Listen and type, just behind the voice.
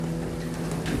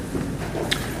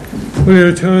We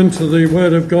return to the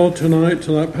Word of God tonight,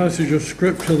 to that passage of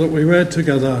Scripture that we read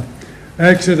together,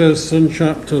 Exodus and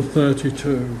chapter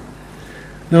 32.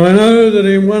 Now I know that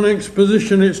in one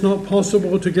exposition it's not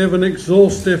possible to give an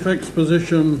exhaustive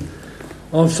exposition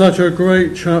of such a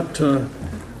great chapter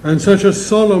and such a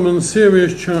solemn and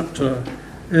serious chapter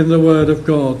in the Word of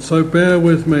God, so bear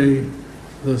with me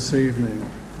this evening.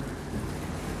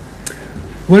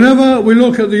 Whenever we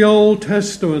look at the Old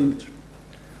Testament,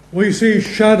 we see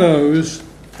shadows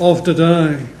of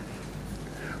today.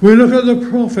 We look at the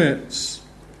prophets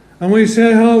and we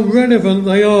see how relevant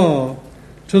they are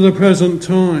to the present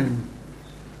time.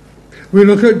 We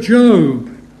look at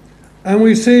Job and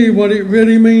we see what it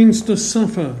really means to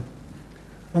suffer.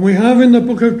 And we have in the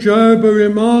book of Job a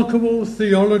remarkable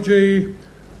theology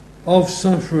of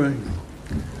suffering.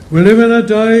 We live in a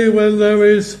day when there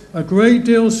is a great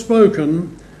deal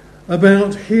spoken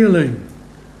about healing.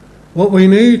 What we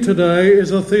need today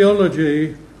is a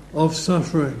theology of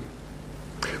suffering.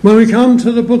 When we come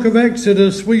to the book of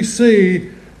Exodus, we see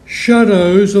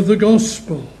shadows of the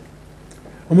gospel.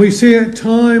 And we see it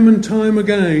time and time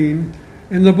again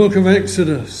in the book of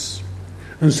Exodus.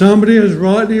 And somebody has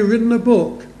rightly written a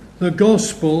book, The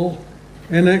Gospel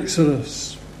in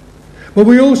Exodus. But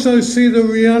we also see the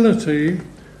reality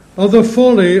of the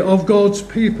folly of God's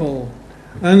people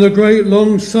and the great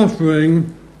long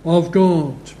suffering of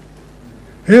God.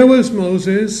 Here was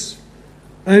Moses,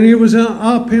 and he was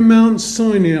up in Mount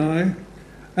Sinai,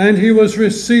 and he was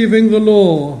receiving the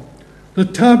law, the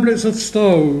tablets of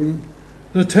stone,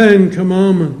 the 10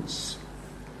 Commandments.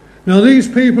 Now these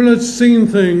people had seen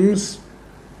things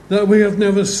that we have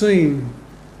never seen.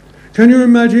 Can you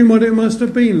imagine what it must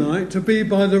have been like to be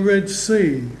by the Red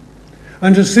Sea,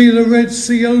 and to see the Red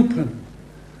Sea open,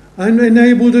 and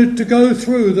enabled it to go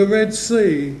through the Red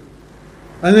Sea,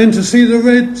 and then to see the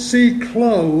Red Sea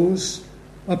close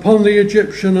upon the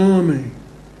Egyptian army?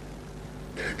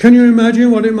 Can you imagine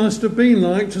what it must have been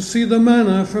like to see the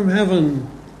manna from heaven?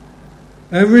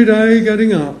 Every day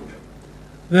getting up,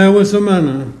 there was the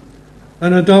manna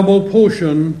and a double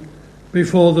portion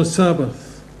before the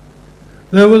Sabbath.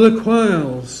 There were the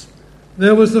quails,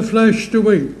 there was the flesh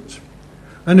to eat,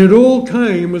 and it all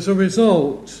came as a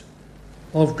result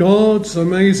of God's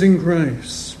amazing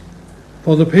grace.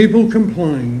 For the people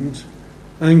complained,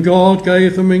 and God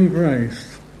gave them in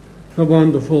grace the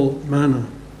wonderful manna.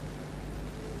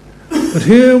 But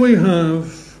here we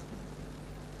have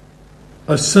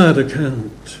a sad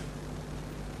account,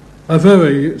 a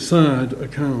very sad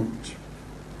account.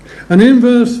 And in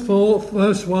verse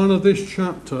 1 of this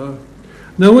chapter,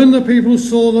 now when the people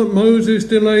saw that Moses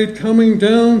delayed coming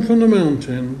down from the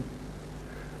mountain,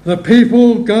 the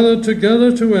people gathered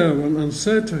together to Aaron and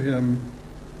said to him,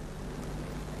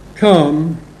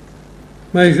 "Come,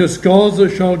 make us gods that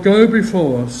shall go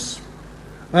before us.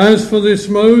 As for this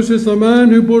Moses, the man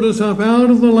who brought us up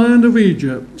out of the land of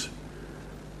Egypt,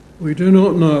 we do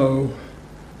not know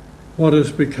what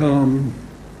has become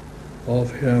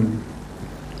of him."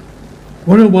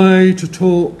 What a way to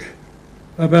talk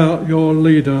about your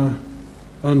leader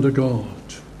under God.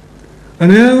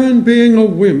 And Aaron, being a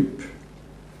wimp,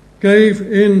 gave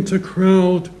in to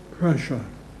crowd pressure.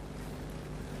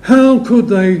 How could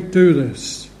they do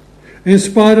this, in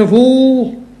spite of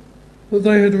all that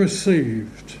they had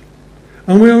received?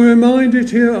 And we are reminded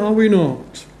here, are we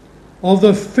not, of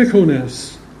the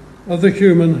fickleness of the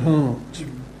human heart.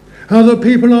 How that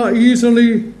people are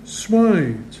easily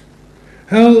swayed.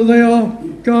 How that they are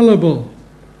gullible.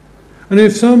 And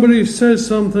if somebody says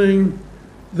something,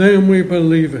 then we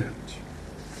believe it.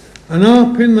 And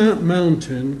up in that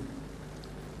mountain,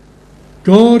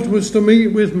 God was to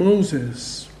meet with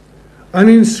Moses and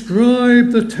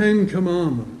inscribe the 10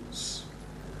 Commandments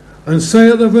and say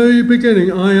at the very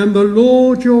beginning, "I am the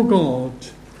Lord your God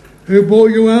who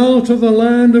brought you out of the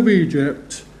land of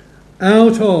Egypt,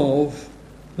 out of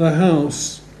the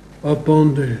house of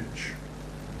bondage."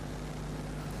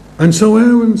 And so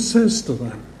Aaron says to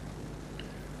them,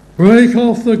 "Break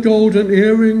off the golden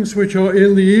earrings which are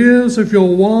in the ears of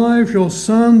your wives, your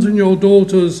sons and your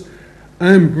daughters,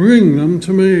 and bring them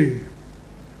to me."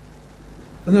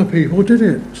 And the people did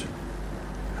it.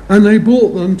 And they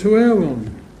brought them to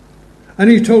Aaron. And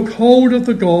he took hold of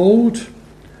the gold,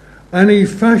 and he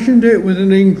fashioned it with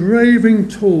an engraving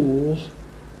tool,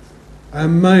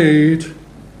 and made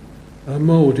a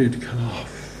moulded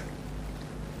calf.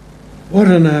 What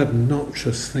an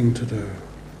obnoxious thing to do.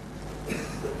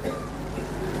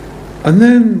 And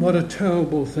then what a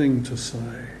terrible thing to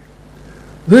say.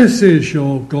 "This is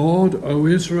your God, O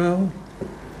Israel,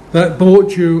 that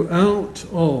brought you out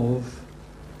of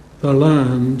the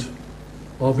land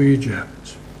of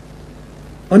Egypt."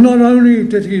 And not only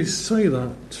did he say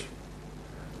that,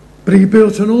 but he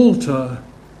built an altar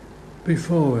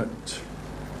before it.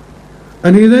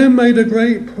 And he then made a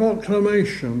great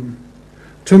proclamation.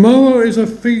 Tomorrow is a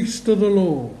feast of the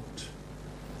Lord.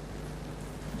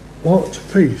 What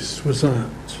feast was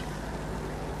that?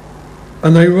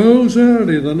 And they rose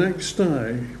early the next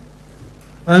day,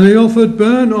 and they offered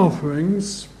burnt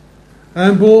offerings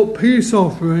and brought peace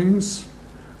offerings,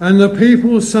 and the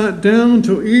people sat down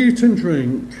to eat and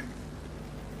drink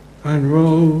and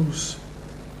rose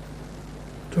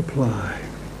to play.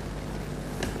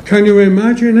 Can you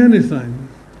imagine anything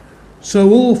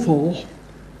so awful,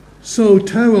 so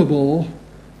terrible,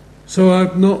 so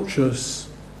obnoxious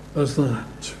as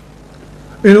that?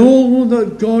 In all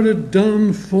that God had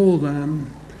done for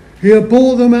them, he had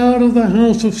brought them out of the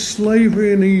house of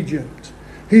slavery in Egypt.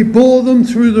 He brought them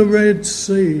through the Red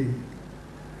Sea.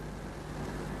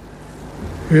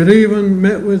 He had even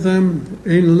met with them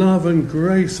in love and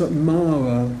grace at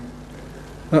Marah,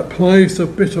 that place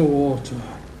of bitter water.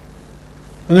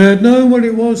 And they had known what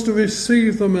it was to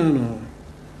receive the manna.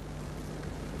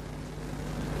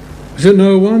 Is it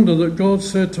no wonder that God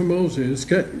said to Moses,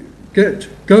 Get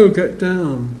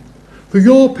down. For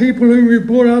your people whom you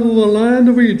brought out of the land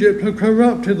of Egypt have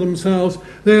corrupted themselves.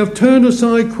 They have turned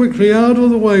aside quickly out of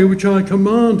the way which I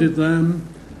commanded them.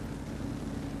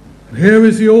 And here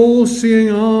is the all-seeing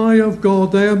eye of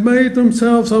God. They have made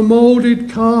themselves a moulded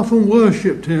calf and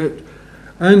worshipped it,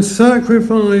 and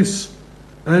sacrificed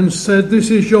and said, This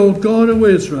is your God, O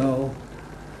Israel,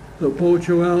 that brought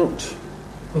you out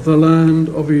of the land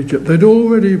of Egypt. They'd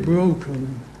already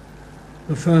broken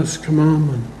the first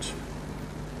commandment.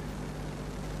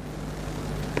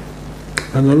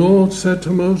 And the Lord said to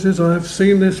Moses, I have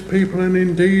seen this people, and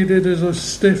indeed it is a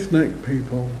stiff-necked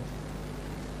people.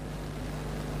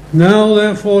 Now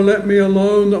therefore let me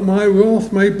alone, that my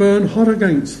wrath may burn hot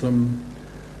against them,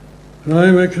 and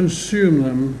I may consume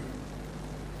them,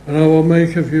 and I will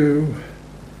make of you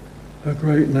a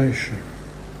great nation.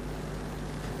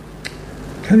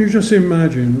 Can you just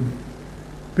imagine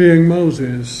being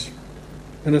Moses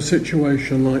in a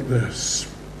situation like this?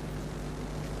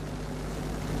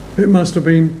 It must have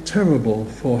been terrible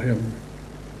for him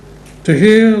to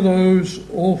hear those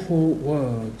awful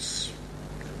words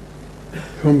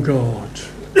from God.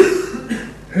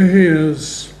 Here he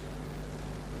is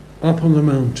up on the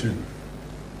mountain.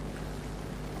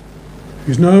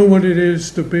 He's known what it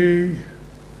is to be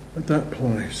at that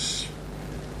place.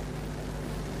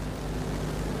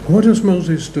 What does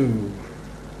Moses do?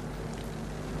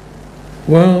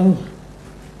 Well,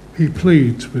 he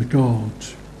pleads with God.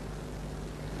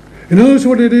 He knows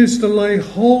what it is to lay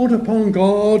hold upon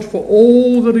God for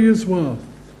all that he is worth.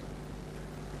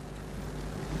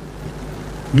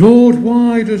 Lord,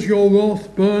 why does your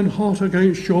wrath burn hot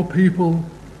against your people,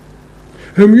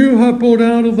 whom you have brought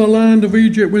out of the land of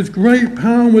Egypt with great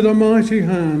power and with a mighty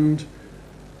hand?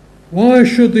 Why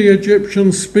should the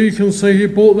Egyptians speak and say he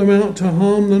brought them out to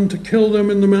harm them, to kill them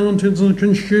in the mountains and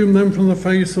consume them from the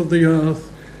face of the earth?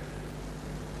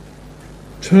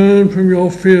 Turn from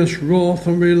your fierce wrath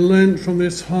and relent from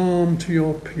this harm to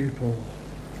your people.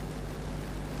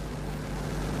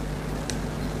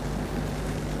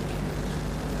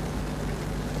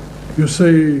 You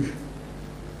see,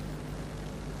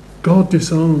 God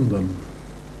disowned them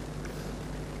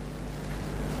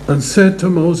and said to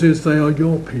Moses, they are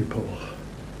your people.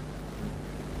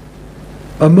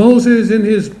 And Moses, in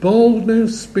his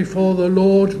boldness before the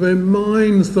Lord,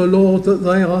 reminds the Lord that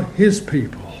they are his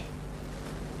people.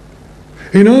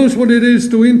 He knows what it is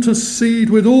to intercede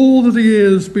with all that he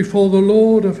is before the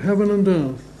Lord of heaven and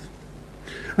earth.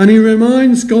 And he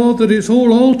reminds God that it's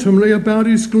all ultimately about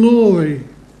his glory.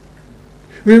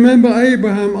 Remember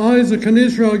Abraham, Isaac, and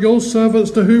Israel, your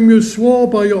servants, to whom you swore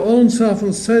by your own self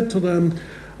and said to them,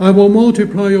 I will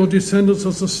multiply your descendants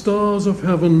as the stars of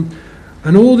heaven,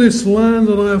 and all this land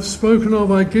that I have spoken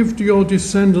of I give to your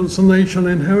descendants, and they shall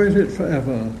inherit it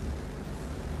forever.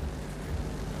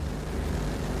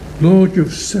 Lord,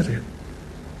 you've said it,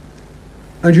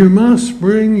 and you must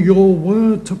bring your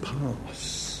word to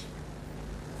pass.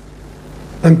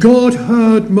 And God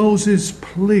heard Moses'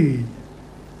 plea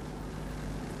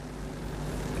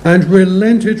and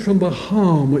relented from the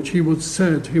harm which he would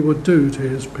said he would do to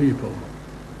his people.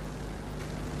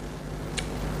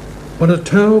 What a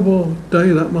terrible day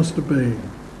that must have been.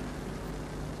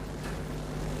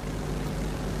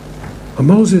 And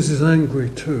Moses is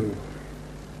angry too.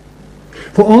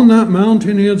 For on that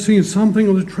mountain he had seen something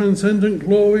of the transcendent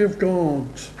glory of God.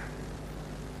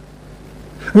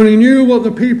 When he knew what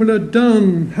the people had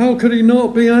done, how could he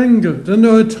not be angered? And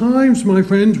there are times, my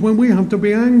friends, when we have to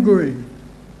be angry.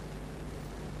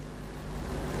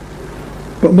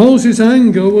 But Moses'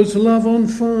 anger was love on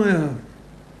fire.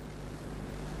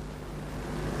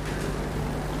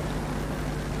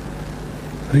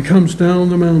 And he comes down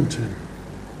the mountain.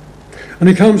 And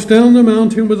he comes down the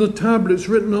mountain with the tablets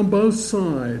written on both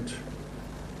sides.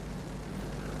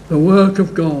 The work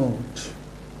of God,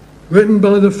 written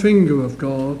by the finger of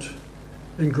God,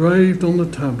 engraved on the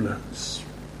tablets.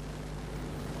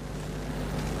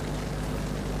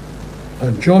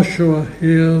 And Joshua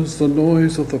hears the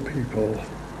noise of the people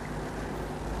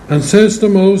and says to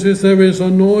Moses, there is a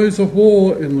noise of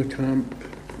war in the camp.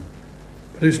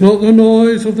 But it's not the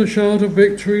noise of the shout of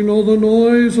victory, nor the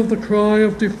noise of the cry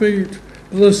of defeat,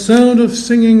 but the sound of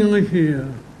singing I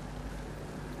hear.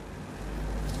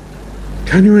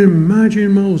 Can you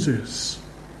imagine Moses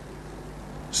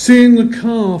seeing the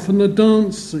calf and the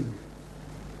dancing?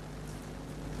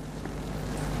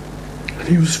 And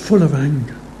he was full of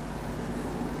anger.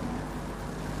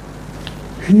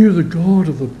 He knew the God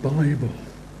of the Bible.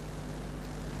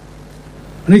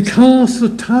 And he cast the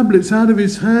tablets out of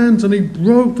his hands and he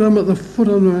broke them at the foot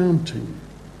of the mountain.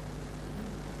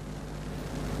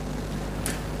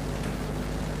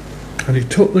 And he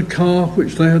took the calf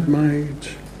which they had made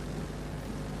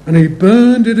and he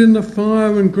burned it in the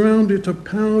fire and ground it to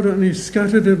powder and he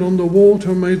scattered it on the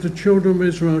water and made the children of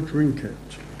Israel drink it.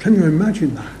 Can you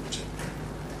imagine that?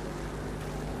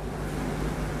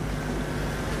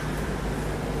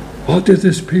 What did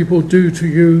this people do to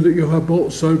you that you have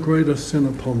brought so great a sin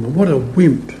upon them? What a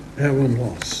wimp Aaron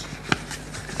was.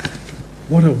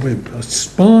 What a wimp. A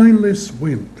spineless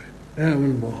wimp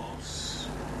Aaron was.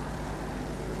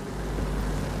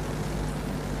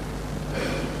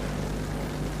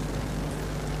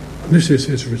 And this is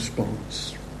his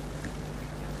response.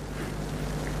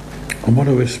 And what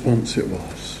a response it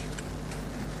was.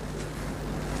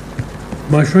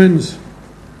 My friends,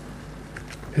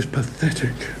 it's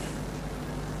pathetic.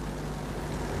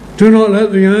 Do not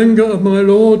let the anger of my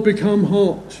Lord become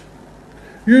hot.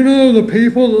 You know the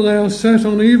people that they are set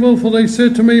on evil, for they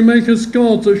said to me, make us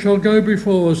gods that shall go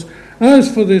before us.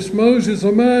 As for this Moses,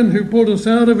 a man who brought us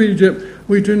out of Egypt,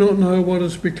 we do not know what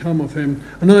has become of him.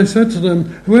 And I said to them,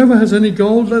 whoever has any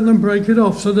gold, let them break it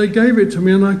off. So they gave it to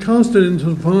me, and I cast it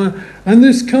into the fire, and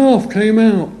this calf came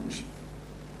out.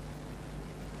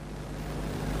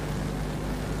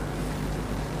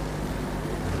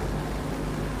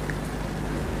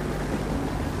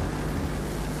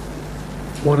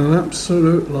 What an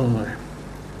absolute lie.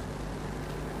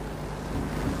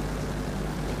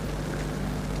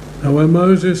 Now when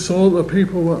Moses saw the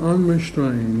people were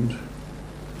unrestrained,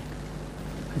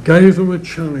 he gave them a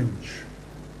challenge.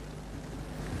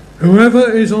 Whoever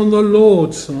is on the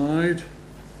Lord's side,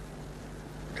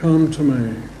 come to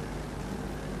me.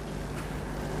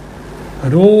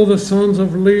 And all the sons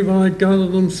of Levi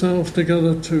gathered themselves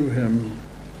together to him.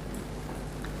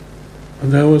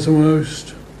 And there was a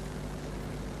most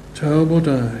terrible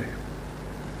day.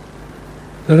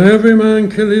 That every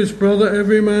man kill his brother,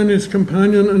 every man his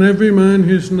companion, and every man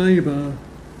his neighbour.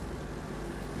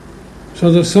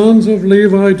 So the sons of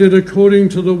Levi did according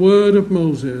to the word of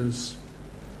Moses.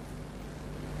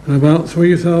 And about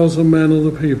 3,000 men of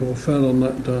the people fell on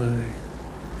that day.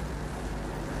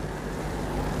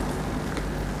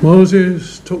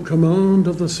 Moses took command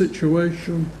of the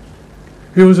situation.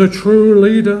 He was a true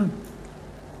leader.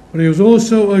 But he was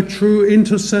also a true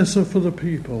intercessor for the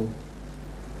people.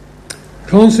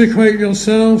 Consecrate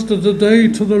yourselves to the day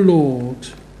to the Lord,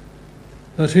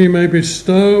 that he may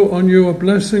bestow on you a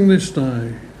blessing this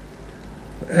day.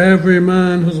 Every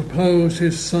man has opposed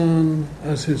his son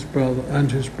as his brother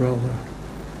and his brother.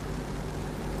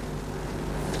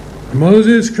 And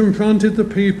Moses confronted the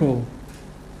people,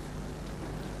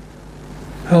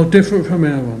 how different from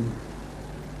Aaron,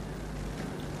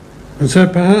 and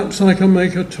said, perhaps I can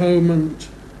make atonement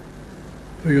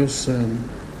for your sin.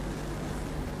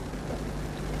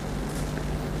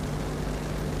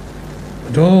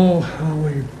 And oh, how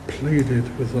he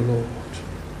pleaded with the Lord.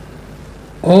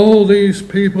 All these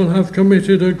people have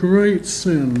committed a great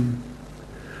sin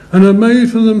and have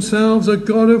made for themselves a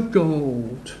god of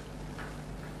gold.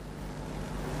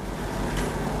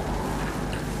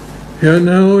 Yet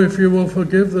now, if you will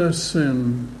forgive their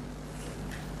sin,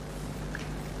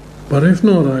 but if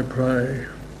not, I pray,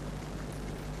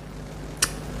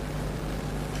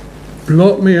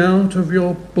 blot me out of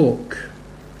your book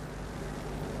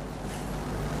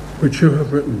which you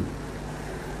have written.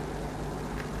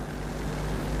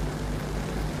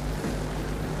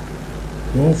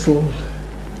 Woeful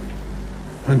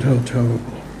and how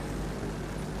terrible.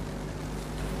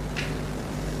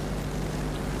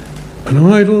 An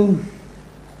idol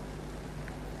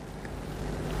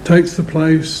takes the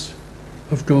place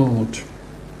of God.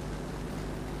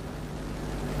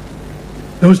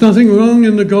 There was nothing wrong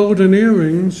in the golden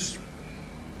earrings.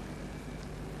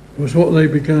 It was what they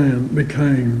became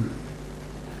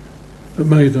that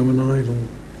made them an idol.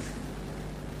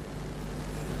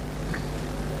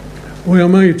 We are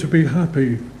made to be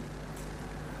happy.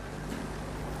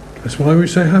 That's why we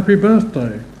say happy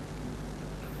birthday,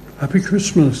 happy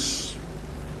Christmas,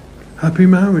 happy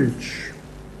marriage.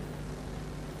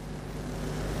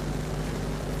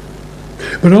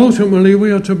 But ultimately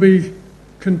we are to be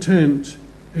content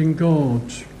in God.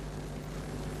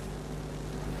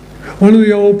 One of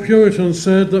the old Puritans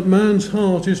said that man's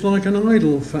heart is like an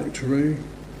idol factory.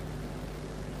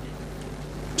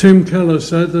 Tim Keller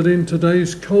said that in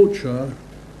today's culture,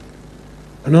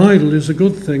 an idol is a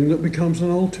good thing that becomes an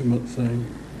ultimate thing.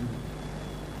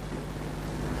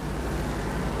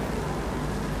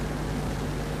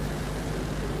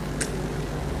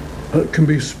 It can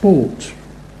be sport.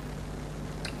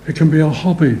 It can be a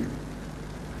hobby.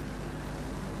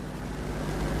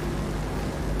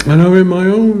 I know in my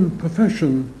own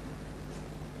profession,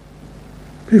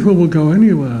 people will go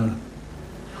anywhere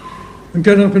and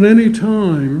get up at any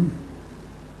time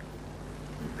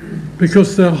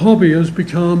because their hobby has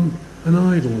become an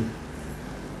idol.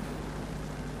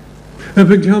 It can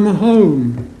become a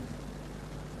home.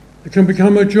 It can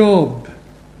become a job.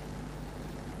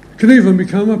 It can even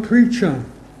become a preacher.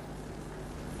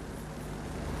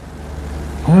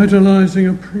 Idolizing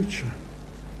a preacher.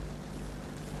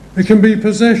 It can be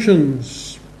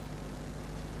possessions.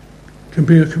 It can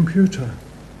be a computer.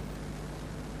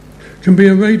 It can be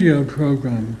a radio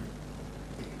program.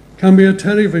 It can be a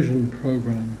television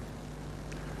program.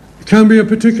 It can be a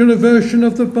particular version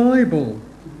of the Bible.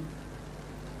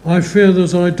 I fear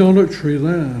there's idolatry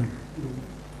there.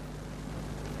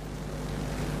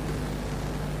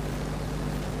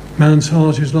 Man's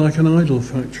heart is like an idol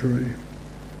factory.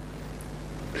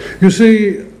 You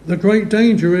see, the great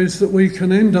danger is that we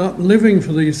can end up living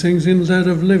for these things instead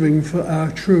of living for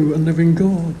our true and living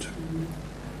God.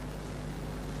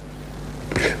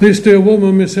 This dear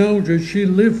woman, Miss Eldridge, she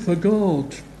lived for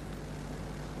God.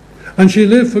 And she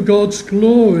lived for God's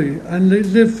glory and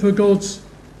lived for God's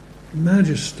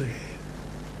majesty.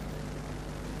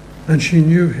 And she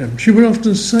knew him. She would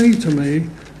often say to me,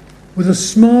 with a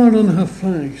smile on her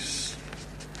face,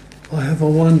 I have a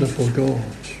wonderful God.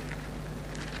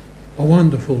 A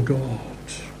wonderful God.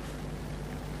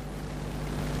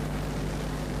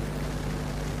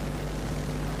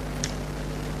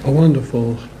 A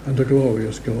wonderful and a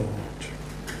glorious God.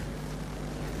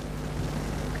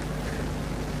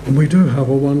 And we do have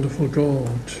a wonderful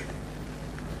God.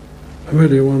 A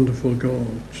really wonderful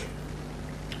God.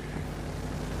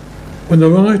 When the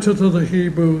writer to the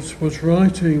Hebrews was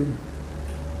writing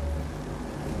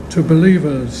to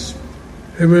believers,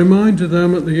 he reminded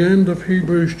them at the end of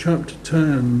Hebrews chapter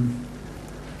 10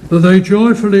 that they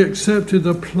joyfully accepted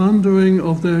the plundering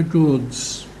of their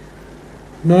goods,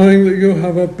 knowing that you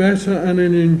have a better and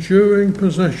an enduring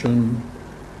possession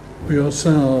for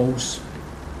yourselves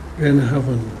in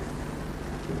heaven.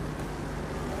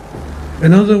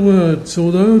 In other words,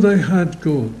 although they had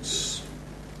goods,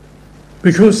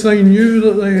 because they knew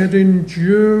that they had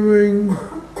enduring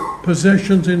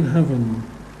possessions in heaven,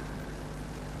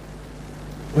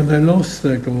 when they lost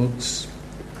their goods,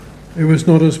 it was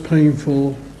not as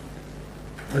painful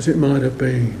as it might have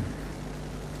been.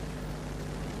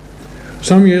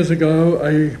 Some years ago,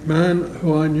 a man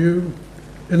who I knew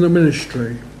in the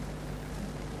ministry,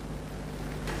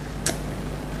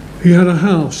 he had a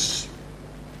house,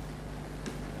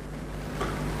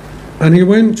 and he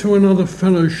went to another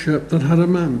fellowship that had a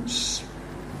manse,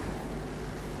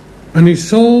 and he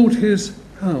sold his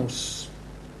house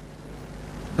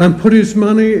and put his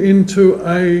money into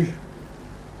a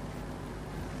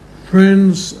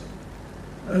friend's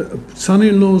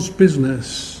son-in-law's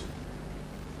business.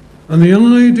 And the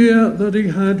idea that he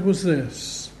had was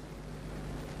this,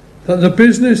 that the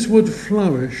business would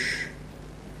flourish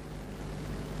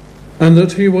and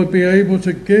that he would be able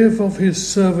to give of his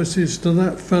services to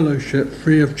that fellowship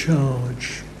free of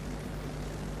charge.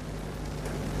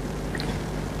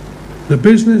 The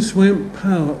business went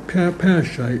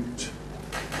pear-shaped,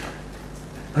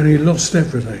 and he lost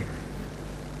everything.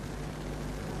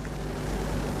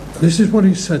 This is what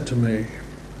he said to me.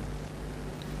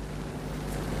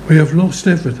 We have lost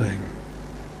everything,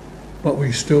 but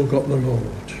we still got the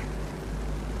Lord.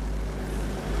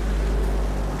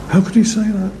 How could he say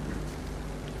that?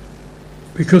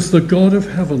 Because the God of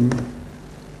heaven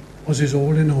was his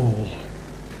all in all.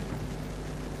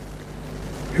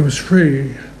 He was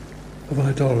free of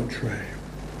idolatry.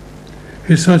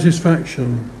 His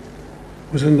satisfaction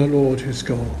was in the Lord his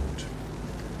God.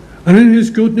 And in his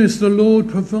goodness, the Lord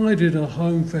provided a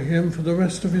home for him for the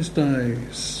rest of his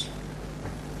days.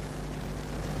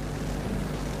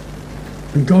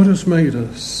 And God has made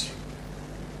us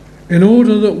in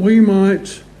order that we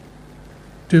might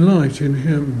delight in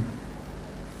him,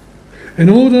 in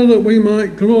order that we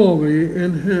might glory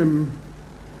in him,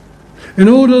 in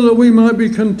order that we might be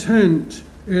content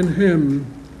in him,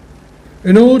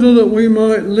 in order that we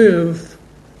might live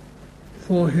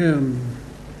for him.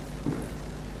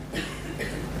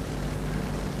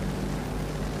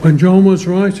 When John was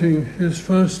writing his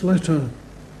first letter,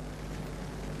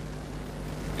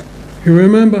 you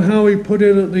remember how he put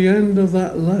it at the end of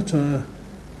that letter,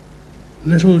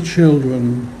 "Little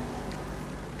children,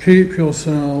 keep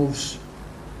yourselves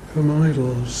from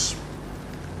idols."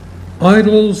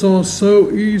 Idols are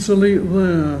so easily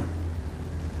there,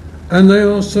 and they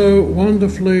are so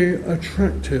wonderfully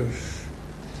attractive.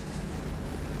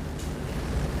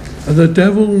 And the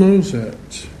devil knows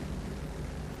it,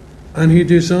 and he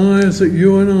desires that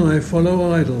you and I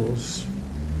follow idols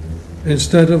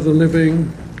instead of the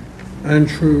living and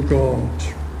true God.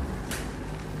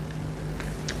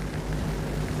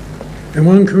 In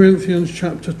 1 Corinthians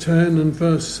chapter 10 and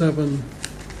verse 7,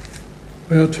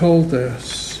 we are told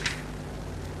this: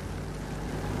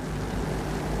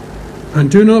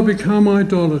 "And do not become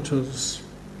idolaters,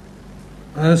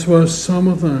 as were some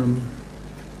of them.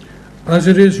 As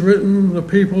it is written, the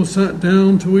people sat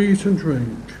down to eat and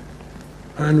drink,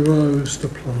 and rose to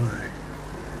play."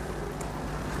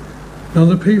 Now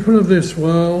the people of this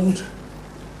world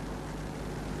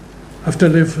have to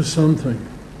live for something.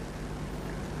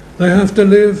 They have to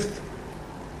live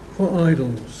for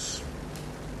idols.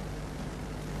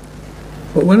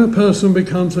 But when a person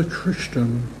becomes a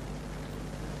Christian,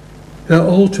 they're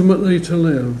ultimately to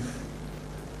live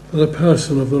for the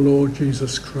person of the Lord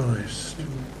Jesus Christ.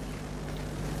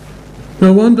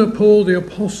 No wonder Paul the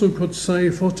Apostle could say,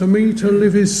 "For to me to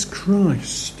live is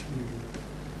Christ,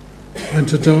 and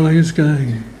to die is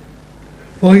gain."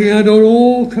 For he had an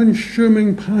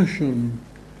all-consuming passion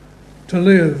to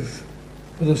live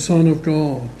for the Son of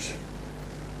God.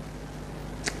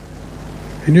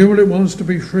 He knew what it was to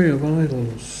be free of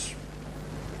idols.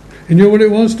 He knew what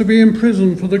it was to be in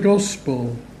prison for the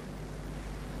gospel,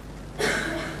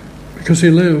 because he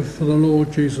lived for the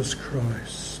Lord Jesus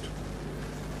Christ.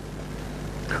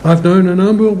 I've known a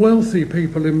number of wealthy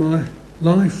people in my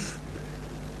life,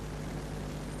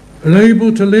 and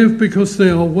able to live because they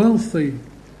are wealthy,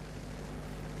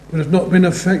 but have not been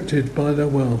affected by their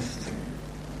wealth.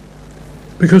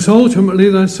 Because ultimately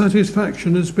their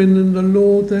satisfaction has been in the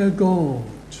Lord their God.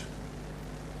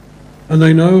 And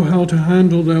they know how to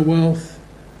handle their wealth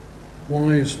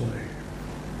wisely.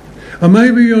 And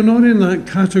maybe you're not in that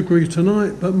category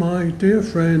tonight, but my dear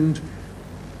friend,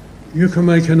 you can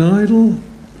make an idol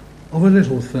of a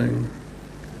little thing.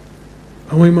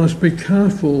 And we must be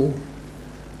careful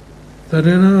that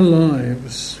in our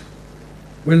lives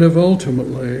we live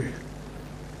ultimately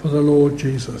for the Lord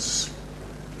Jesus.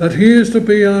 That he is to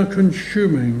be our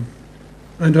consuming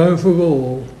and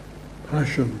overall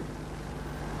passion.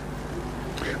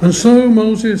 And so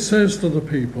Moses says to the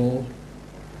people,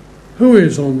 "Who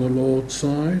is on the Lord's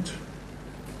side?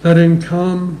 Let him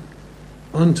come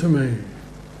unto me."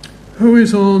 Who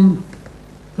is on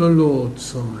the Lord's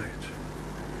side?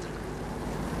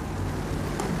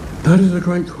 That is a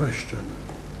great question.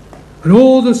 And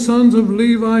all the sons of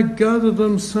Levi gathered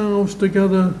themselves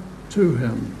together to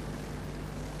him.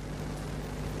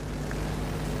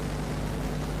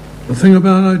 The thing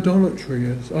about idolatry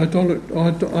is,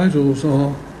 idols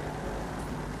are,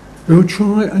 they'll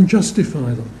try and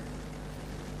justify them.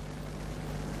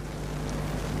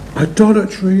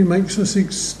 Idolatry makes us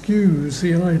excuse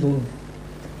the idol.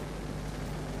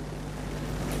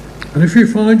 And if you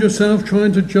find yourself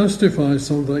trying to justify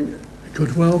something, it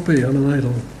could well be an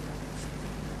idol.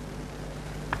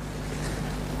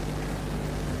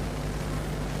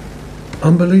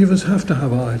 Unbelievers have to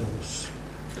have idols.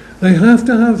 They have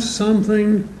to have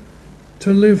something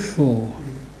to live for.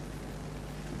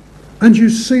 And you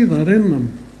see that in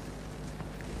them.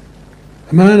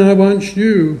 A man I once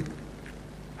knew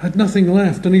had nothing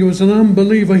left, and he was an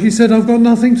unbeliever. He said, "I've got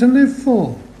nothing to live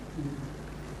for."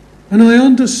 And I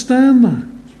understand that.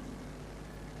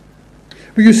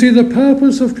 But you see, the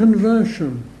purpose of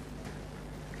conversion,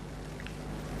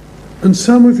 and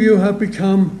some of you have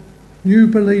become new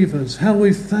believers, how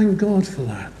we thank God for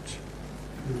that,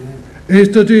 is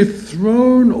to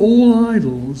dethrone all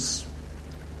idols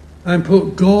and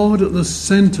put God at the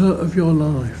centre of your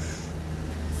life.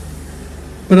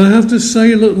 But I have to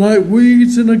say, look, like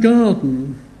weeds in a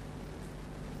garden,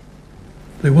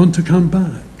 They want to come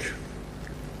back.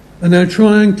 And they'll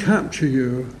try and capture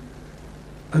you.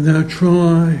 And they'll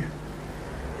try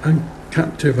and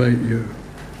captivate you.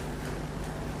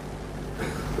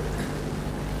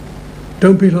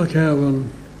 Don't be like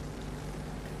Aaron,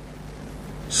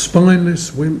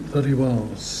 spineless wimp that he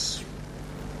was.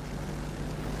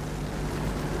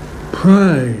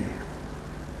 Pray,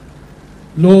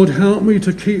 Lord, help me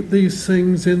to keep these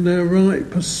things in their right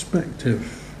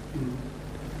perspective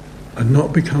and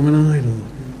not become an idol.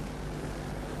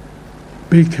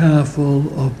 Be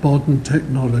careful of modern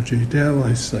technology, dare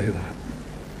I say that.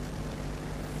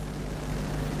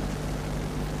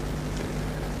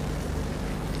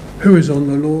 Who is on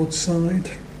the Lord's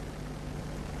side?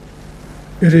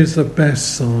 It is the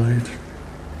best side.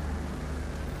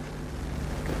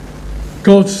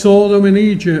 God saw them in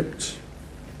Egypt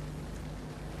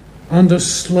under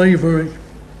slavery,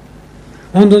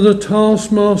 under the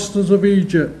taskmasters of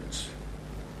Egypt,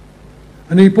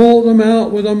 and he brought them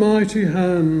out with a mighty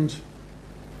hand.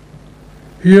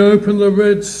 He opened the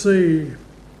Red Sea.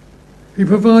 He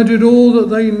provided all that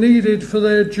they needed for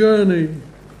their journey.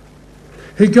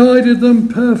 He guided them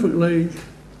perfectly.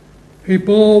 He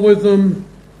bore with them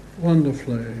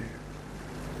wonderfully.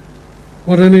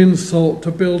 What an insult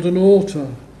to build an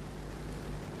altar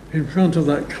in front of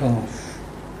that calf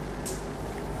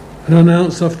and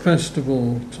announce a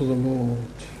festival to the Lord.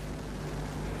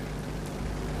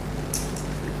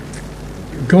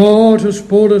 God has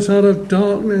brought us out of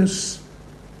darkness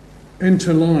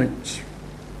into light.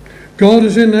 God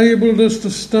has enabled us to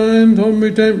stand on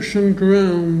redemption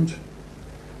ground.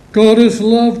 God has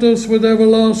loved us with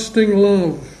everlasting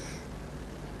love.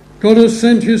 God has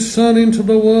sent his Son into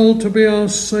the world to be our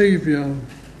Saviour.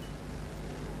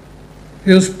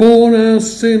 He has borne our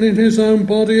sin in his own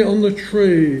body on the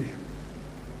tree.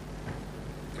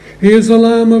 He is the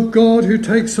Lamb of God who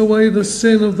takes away the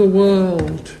sin of the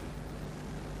world.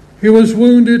 He was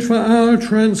wounded for our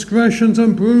transgressions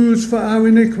and bruised for our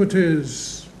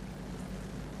iniquities.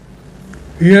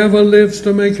 He ever lives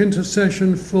to make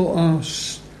intercession for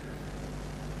us.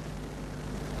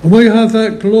 And we have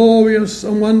that glorious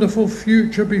and wonderful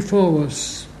future before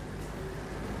us,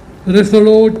 that if the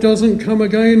Lord doesn't come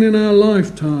again in our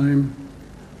lifetime,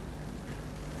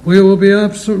 we will be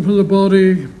absent from the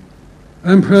body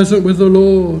and present with the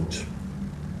Lord.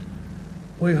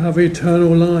 We have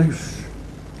eternal life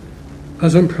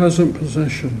as a present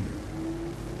possession.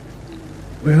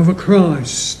 We have a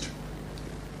Christ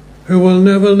who will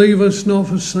never leave us nor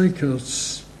forsake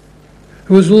us,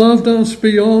 who has loved us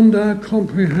beyond our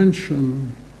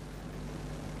comprehension,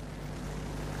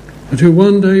 and who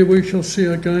one day we shall see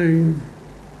again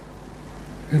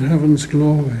in heaven's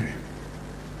glory.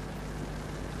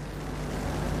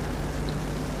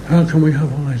 How can we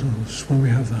have idols when we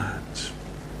have that?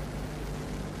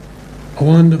 A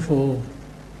wonderful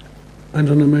and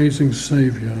an amazing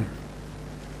Saviour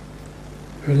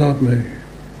who loved me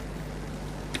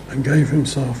and gave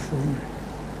himself for me.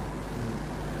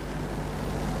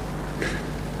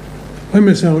 When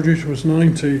Miss Eldridge was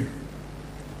 90,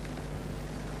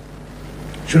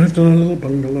 she lived in a little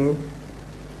bungalow,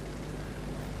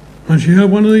 and she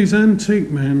had one of these antique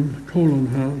men call on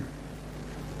her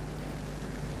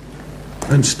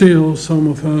and steal some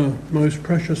of her most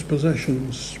precious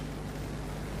possessions.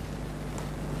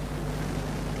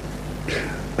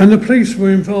 And the police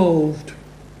were involved.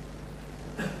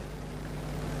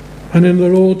 And in the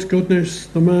Lord's goodness,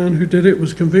 the man who did it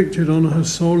was convicted on her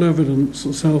sole evidence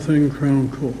at Southend Crown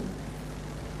Court.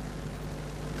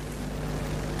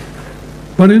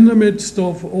 But in the midst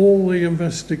of all the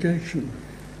investigation,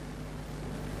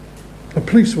 the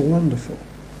police were wonderful.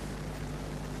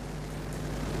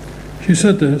 She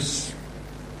said this: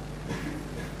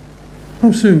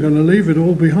 "I'm soon going to leave it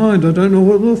all behind. I don't know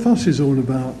what the fuss is all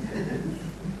about."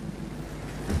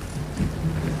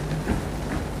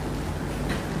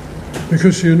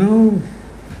 Because, you know,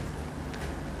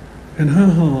 in her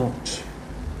heart,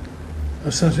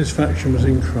 her satisfaction was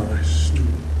in Christ.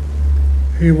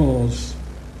 He was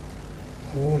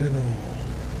all in all.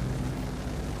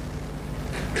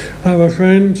 I have a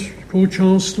friend called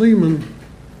Charles Sleeman.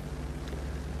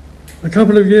 A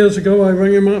couple of years ago, I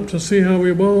rang him up to see how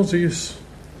he was. He's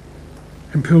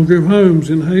in Pilgrim Homes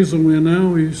in Hazelmere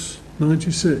now. He's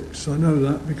 96. I know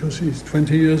that because he's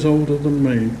 20 years older than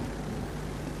me.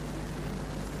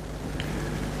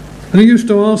 And he used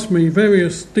to ask me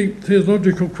various deep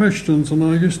theological questions, and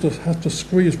I used to have to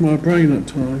squeeze my brain at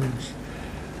times.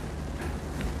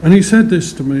 And he said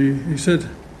this to me. He said,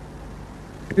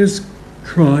 "Is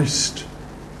Christ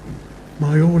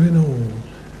my all in all?"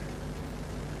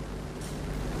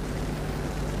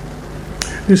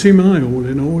 Is he my all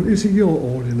in all? Is he your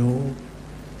all in all?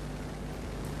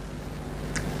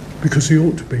 Because he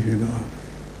ought to be, you know.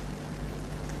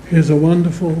 He is a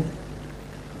wonderful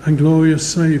and glorious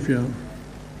Saviour.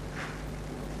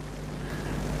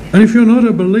 And if you're not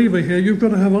a believer here, you've got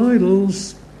to have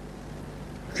idols,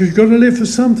 because you've got to live for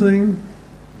something.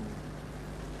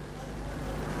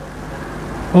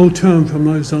 Oh, turn from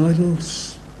those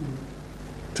idols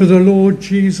to the Lord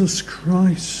Jesus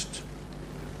Christ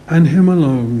and him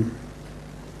alone,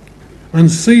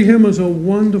 and see him as a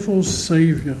wonderful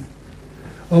Saviour,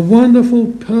 a wonderful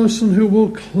person who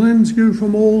will cleanse you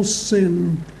from all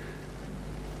sin,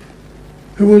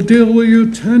 who will deal with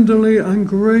you tenderly and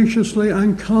graciously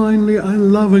and kindly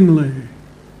and lovingly,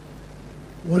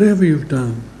 whatever you've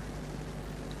done,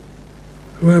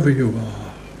 whoever you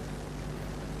are.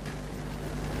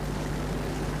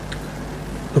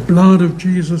 The blood of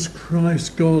Jesus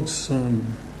Christ, God's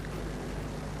Son,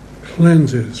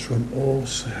 cleanses from all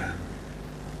sin.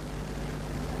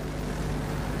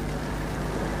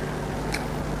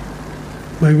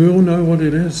 May we all know what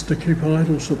it is to keep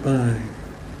idols at bay.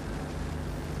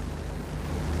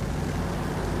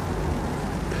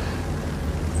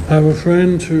 I have a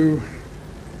friend who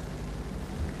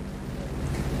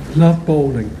loved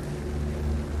bowling.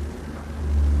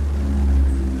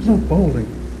 He loved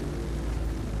bowling.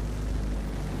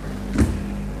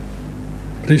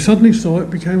 But he suddenly saw it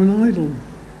became an idol.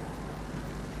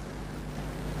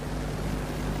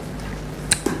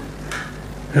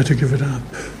 He had to give it up.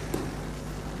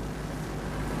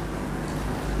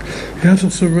 He had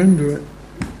to surrender it.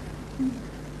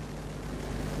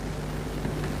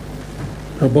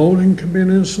 Now, bowling can be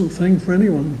an innocent thing for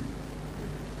anyone.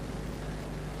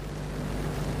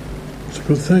 It's a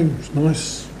good thing. It's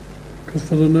nice. Good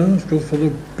for the nerves, good for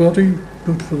the body,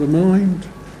 good for the mind.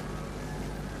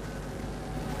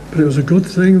 But it was a good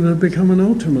thing that had become an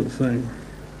ultimate thing.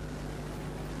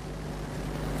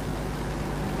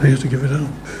 He had to give it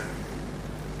up.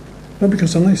 Not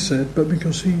because I said, but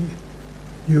because he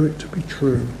knew it to be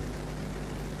true.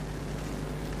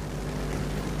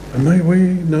 And may we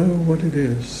know what it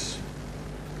is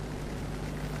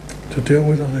to deal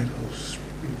with idols.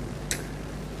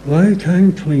 They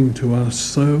can cling to us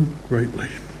so greatly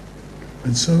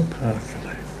and so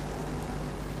powerfully.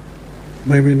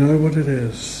 May we know what it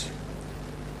is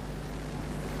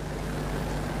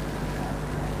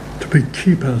to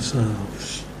keep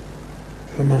ourselves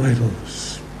from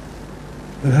idols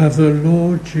and have the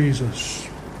Lord Jesus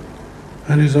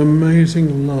and his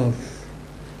amazing love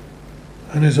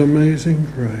and his amazing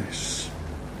grace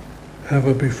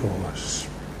ever before us.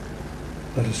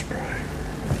 Let us pray.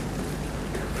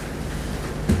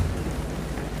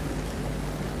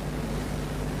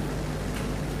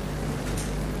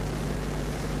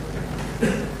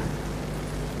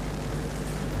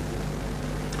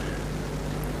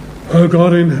 O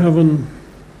God in heaven,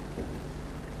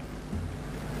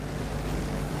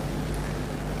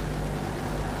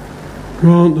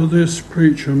 grant that this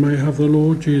preacher may have the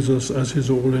Lord Jesus as his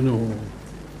all in all.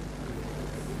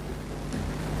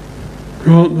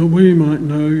 Grant that we might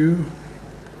know you,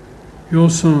 your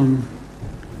Son,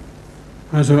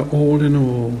 as our all in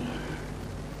all.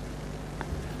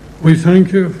 We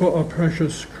thank you for our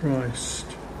precious Christ.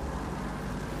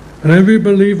 And every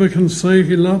believer can say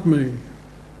he loved me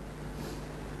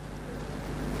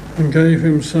and gave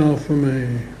himself for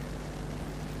me.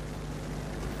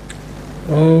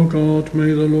 O God,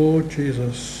 may the Lord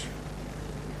Jesus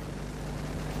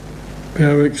be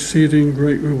our exceeding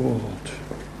great reward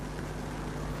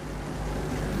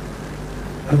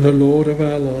and the Lord of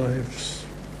our lives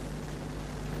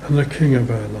and the King of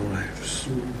our lives.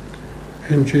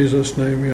 In Jesus' name we